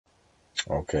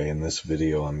Okay, in this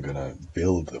video, I'm going to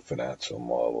build the financial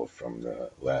model from the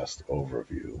last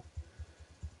overview.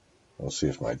 We'll see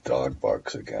if my dog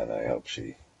barks again. I hope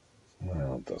she,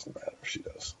 well, it doesn't matter if she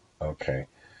does. Okay,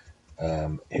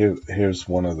 here's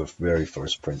one of the very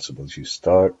first principles. You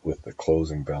start with the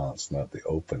closing balance, not the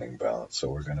opening balance. So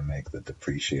we're going to make the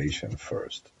depreciation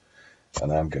first.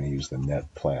 And I'm going to use the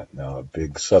net plant. Now, a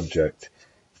big subject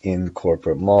in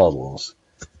corporate models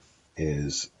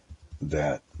is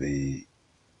that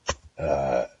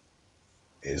uh,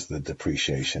 the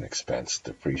depreciation expense.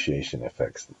 Depreciation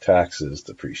affects the taxes.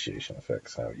 Depreciation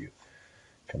affects how you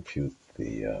compute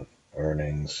the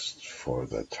earnings for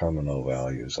the terminal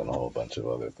values and a whole bunch of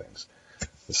other things.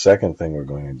 The second thing we're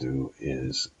going to do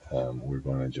is we're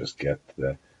going to just get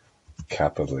the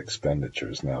capital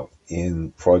expenditures. Now,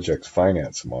 in project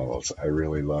finance models, I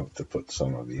really love to put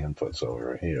some of the inputs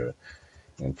over here.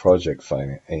 In project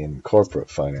finance, in corporate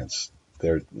finance,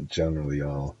 they're generally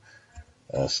all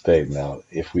stayed. Now,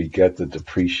 if we get the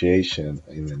depreciation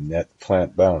in the net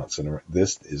plant balance, and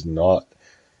this is not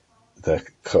the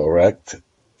correct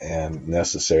and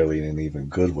necessarily an even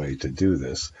good way to do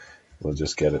this, we'll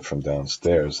just get it from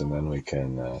downstairs, and then we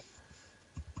can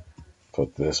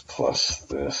put this plus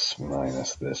this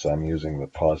minus this. I'm using the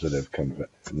positive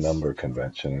number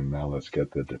convention, and now let's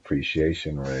get the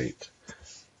depreciation rate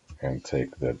and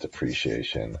take the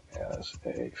depreciation as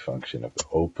a function of the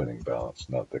opening balance,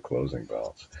 not the closing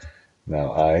balance.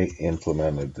 Now, I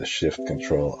implemented the Shift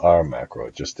Control R macro.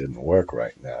 It just didn't work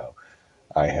right now.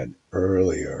 I had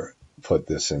earlier put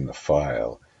this in the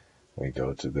file. We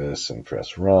go to this and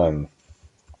press Run,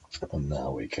 and now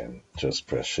we can just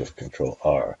press Shift Control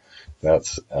R.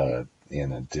 That's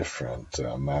in a different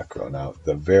macro. Now,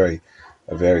 we'll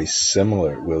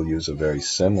use a very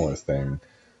similar thing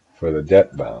for the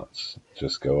debt balance.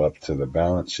 Just go up to the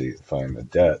balance sheet, find the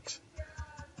debt.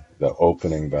 The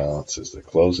opening balance is the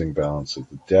closing balance of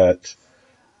the debt.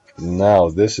 Now,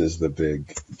 this is the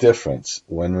big difference.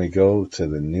 When we go to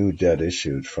the new debt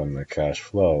issued from the cash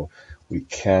flow, we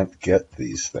can't get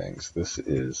these things. This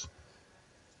is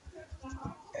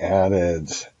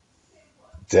added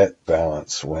debt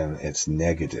balance when it's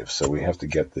negative. So we have to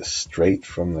get this straight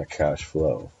from the cash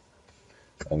flow.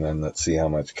 And then let's see how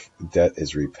much debt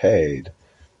is repaid.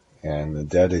 And the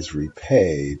debt is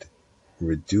repaid.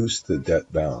 Reduce the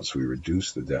debt balance. We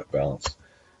reduce the debt balance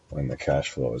when the cash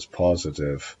flow is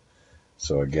positive.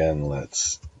 So again,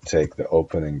 let's take the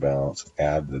opening balance,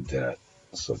 add the debt,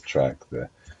 subtract the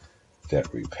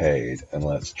debt repaid, and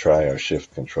let's try our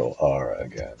Shift Control R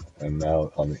again. And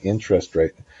now on the interest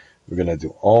rate, we're going to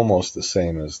do almost the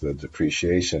same as the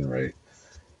depreciation rate.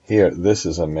 Here, this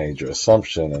is a major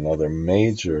assumption. Another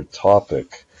major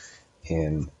topic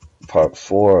in part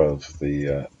 4 of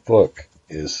the book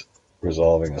is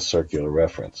resolving a circular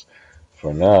reference.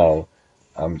 For now,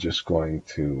 I'm just going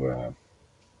to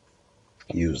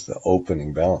use the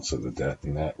opening balance of the debt,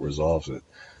 and that resolves it,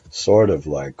 sort of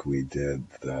like we did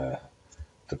the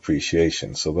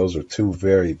depreciation. So those are two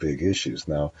very big issues.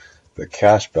 Now, the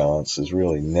cash balance is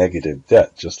really negative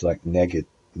debt, just like negative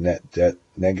net debt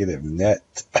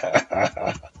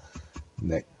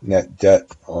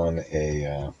on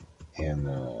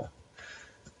in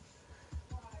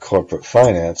corporate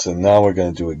finance. And now we're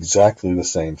going to do exactly the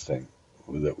same thing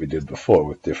that we did before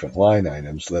with different line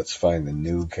items. Let's find the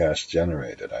new cash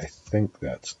generated. I think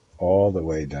that's all the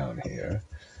way down here.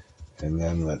 And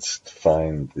then let's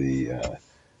find the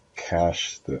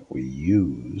cash that we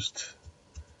used.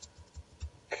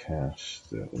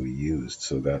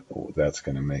 So that's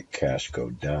going to make cash go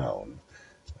down.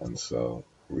 And so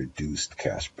reduced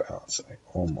cash balance. I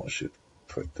almost should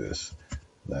put this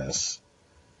less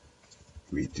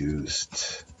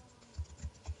reduced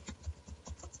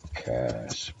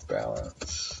cash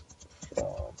balance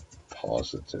from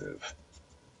positive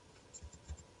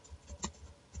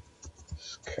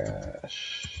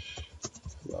cash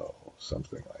flow,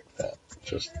 something like that.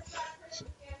 Just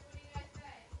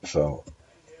so,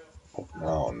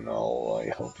 oh no, I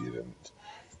hope you didn't.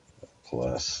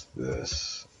 Plus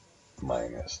this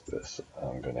minus this.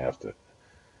 I'm going to have to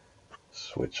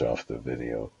switch off the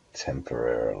video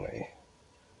temporarily.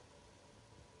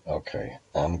 Okay,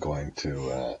 I'm going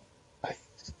to, I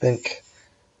think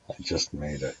I just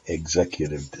made an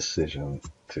executive decision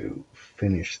to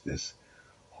finish this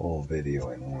whole video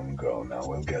in one go. Now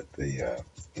we'll get the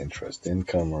interest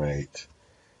income rate,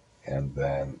 and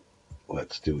then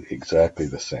let's do exactly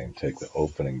the same. Take the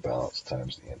opening balance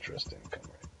times the interest income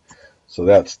rate. So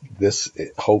that's this.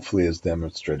 It hopefully has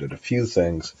demonstrated a few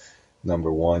things.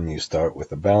 Number 1, you start with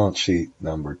the balance sheet.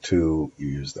 Number 2, you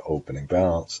use the opening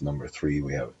balance. Number 3,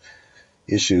 we have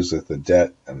issues with the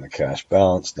debt and the cash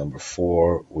balance. Number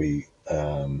 4, we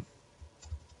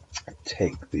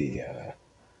take the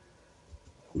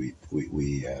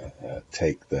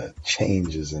take the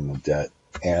changes in the debt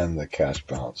and the cash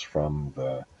balance from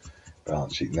the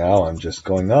balance sheet. Now I'm just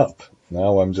going up.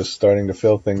 Now I'm just starting to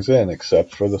fill things in,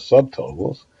 except for the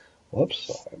subtotals. Whoops,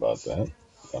 sorry about that.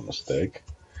 A mistake.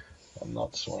 I'm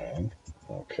not swearing.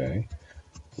 Okay.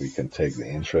 We can take the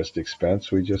interest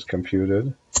expense we just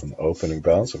computed and the opening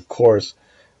balance. Of course,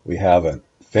 we haven't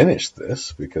finished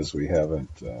this because we haven't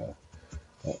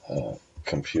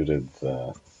computed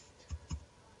the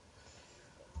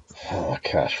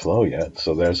cash flow yet.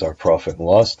 So there's our profit and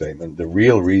loss statement. The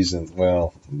real reason,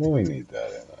 well, we need that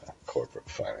in a corporate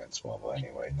finance model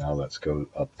anyway. Now let's go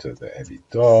up to the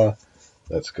EBITDA.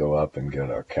 Let's go up and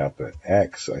get our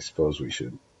CapEx. I suppose we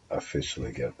should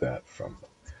officially get that from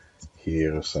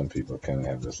here. Some people kind of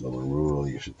have this little rule.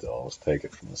 You should always take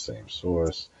it from the same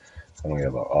source. And we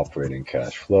have our operating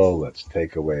cash flow. Let's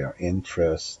take away our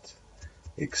interest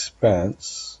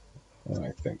expense.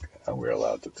 I think we're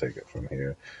allowed to take it from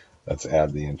here. Let's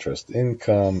add the interest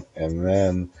income, and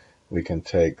then we can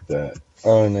take the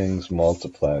earnings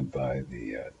multiplied by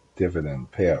the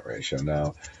dividend payout ratio.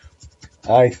 Now,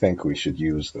 I think we should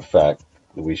use the fact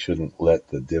that we shouldn't let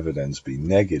the dividends be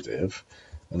negative,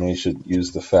 and we should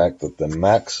use the fact that the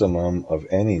maximum of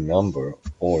any number,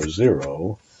 or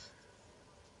 0,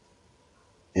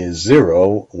 is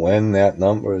 0 when that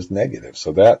number is negative.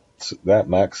 So that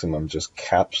maximum just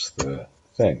caps the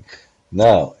thing.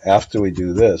 Now, after we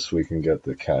do this, we can get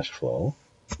the cash flow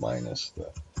minus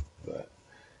the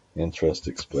interest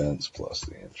expense plus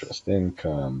the interest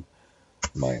income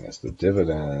minus the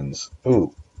dividends.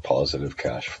 Ooh, positive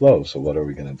cash flow. So what are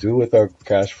we going to do with our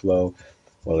cash flow?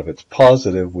 Well, if it's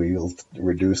positive, we'll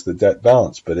reduce the debt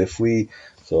balance. But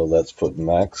so let's put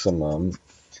maximum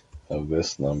of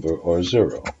this number or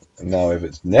 0. And now if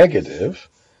it's negative,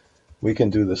 we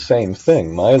can do the same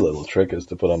thing. My little trick is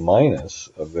to put a minus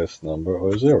of this number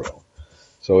or 0.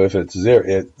 So if it's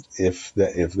 0, if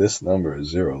this number is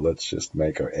 0, let's just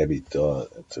make our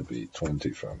EBITDA to be 20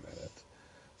 for a minute.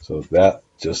 So that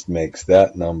just makes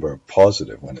that number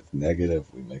positive. When it's negative,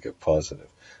 we make it positive.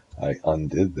 I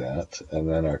undid that. And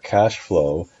then our cash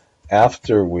flow,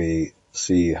 after we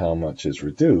see how much is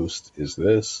reduced, is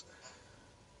this,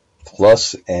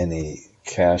 plus any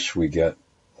cash we get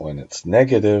when it's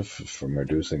negative from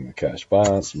reducing the cash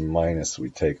balance, minus we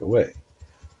take away.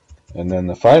 And then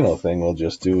the final thing we'll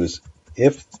just do is,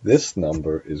 if this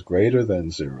number is greater than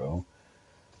 0,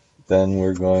 then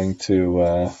we're going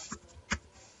to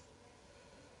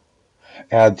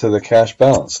add to the cash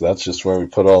balance. That's just where we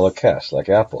put all the cash, like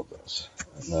Apple does.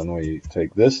 And then we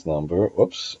take this number,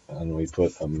 whoops, and we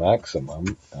put a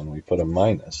maximum, and we put a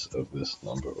minus of this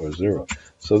number, or 0.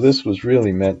 So this was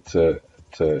really meant to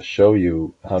show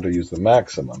you how to use the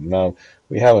maximum. Now,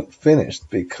 we haven't finished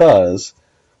because,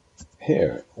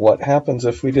 here, what happens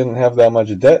if we didn't have that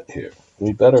much debt here?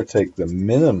 We better take the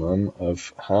minimum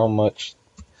of how much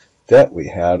debt we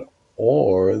had,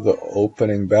 or the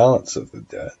opening balance of the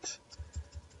debt,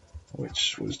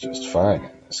 which was just fine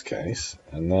in this case.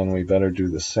 And then we better do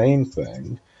the same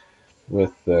thing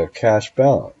with the cash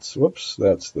balance. Whoops,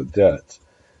 that's the debt.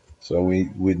 So we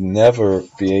would never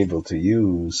be able to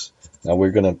use. Now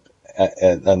we're going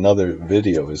to, another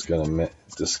video is going to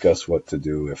discuss what to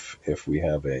do if we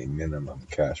have a minimum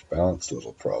cash balance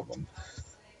little problem.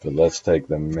 But let's take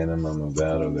the minimum of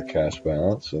that, or the cash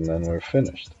balance, and then we're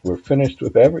finished. We're finished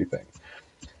with everything.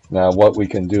 Now what we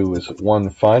can do is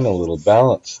one final little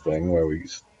balance thing where we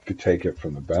could take it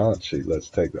from the balance sheet. Let's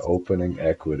take the opening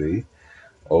equity.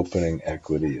 Opening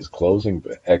equity is closing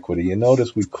equity. You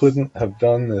notice we couldn't have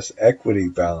done this equity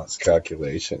balance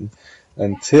calculation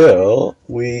until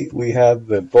we had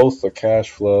both the cash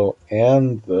flow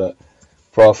and the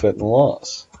profit and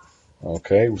loss.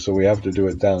 Okay, so we have to do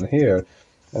it down here.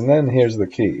 And then here's the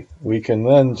key. We can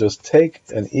then just take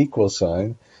an equal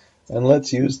sign, and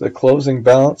let's use the closing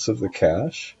balance of the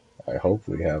cash. I hope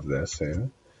we have this here.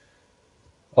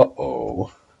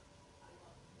 Uh-oh.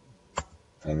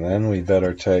 And then we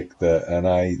better take and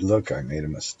I made a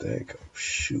mistake. Oh,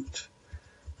 shoot.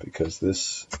 Because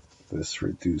this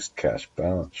reduced cash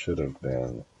balance should have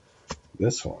been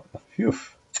this one. Phew.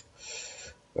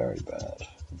 Very bad.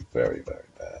 Very, very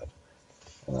bad.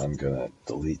 And I'm going to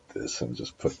delete this and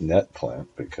just put net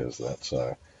plant, because that's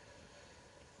our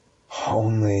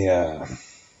only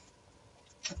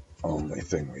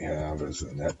thing we have is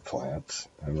the net plant.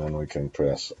 And then we can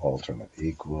press alternate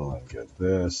equal and get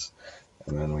this.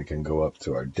 And then we can go up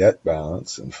to our debt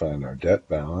balance and find our debt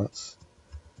balance.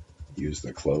 use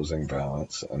the closing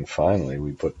balance, and finally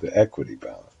we put the equity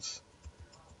balance.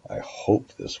 I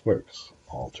hope this works.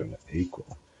 Alternate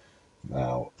equal.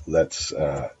 Now let's,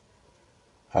 how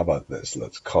about this?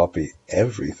 Let's copy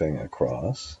everything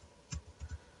across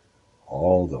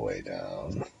all the way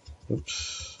down.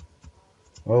 Oops.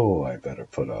 Oh, I better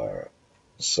put our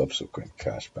subsequent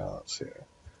cash balance here.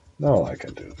 No, I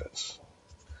can do this.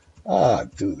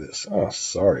 Do this. Oh,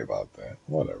 sorry about that.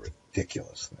 What a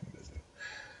ridiculous thing to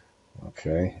do.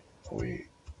 Okay, we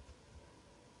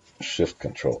Shift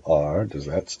Control R. Does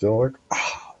that still work?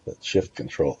 That Shift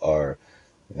Control R.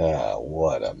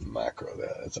 What a macro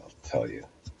that is, I'll tell you.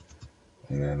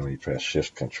 And then we press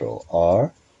Shift Control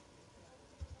R.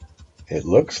 It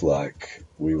looks like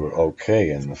we were okay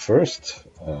in the first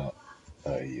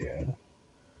year.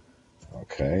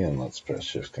 Okay, and let's press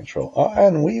Shift Control R.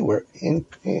 And we were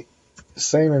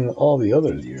same in all the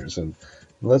other years. And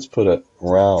let's put a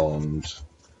round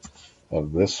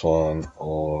of this one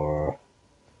or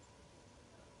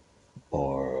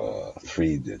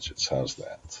 3 digits. How's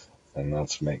that? And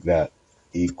let's make that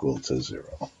equal to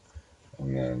 0.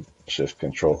 And then Shift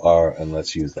Control R, and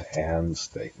let's use the AND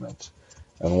statement.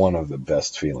 And one of the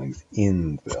best feelings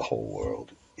in the whole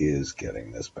world is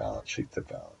getting this balance sheet to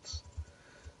balance.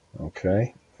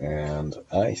 Okay, and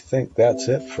I think that's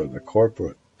it for the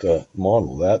corporate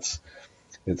model.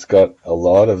 It's got a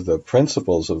lot of the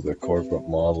principles of the corporate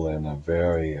model in a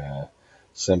very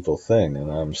simple thing,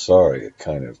 and I'm sorry it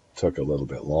kind of took a little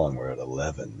bit long. We're at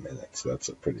 11 minutes. That's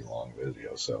a pretty long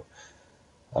video, so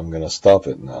I'm going to stop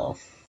it now.